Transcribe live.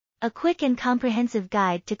A quick and comprehensive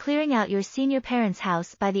guide to clearing out your senior parents'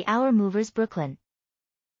 house by the Our Movers Brooklyn.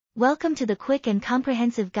 Welcome to the quick and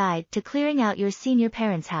comprehensive guide to clearing out your senior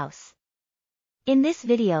parents' house. In this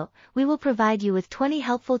video, we will provide you with 20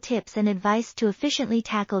 helpful tips and advice to efficiently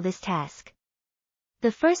tackle this task.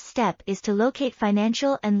 The first step is to locate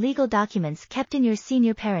financial and legal documents kept in your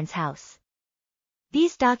senior parents' house.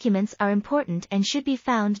 These documents are important and should be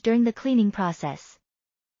found during the cleaning process.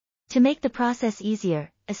 To make the process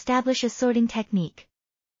easier, establish a sorting technique.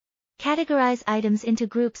 Categorize items into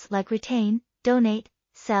groups like retain, donate,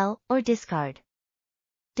 sell, or discard.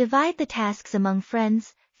 Divide the tasks among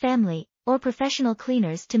friends, family, or professional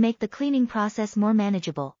cleaners to make the cleaning process more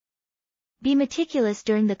manageable. Be meticulous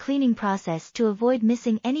during the cleaning process to avoid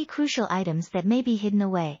missing any crucial items that may be hidden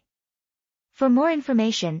away. For more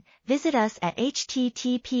information, visit us at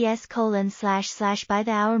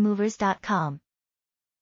https://bytheourmovers.com.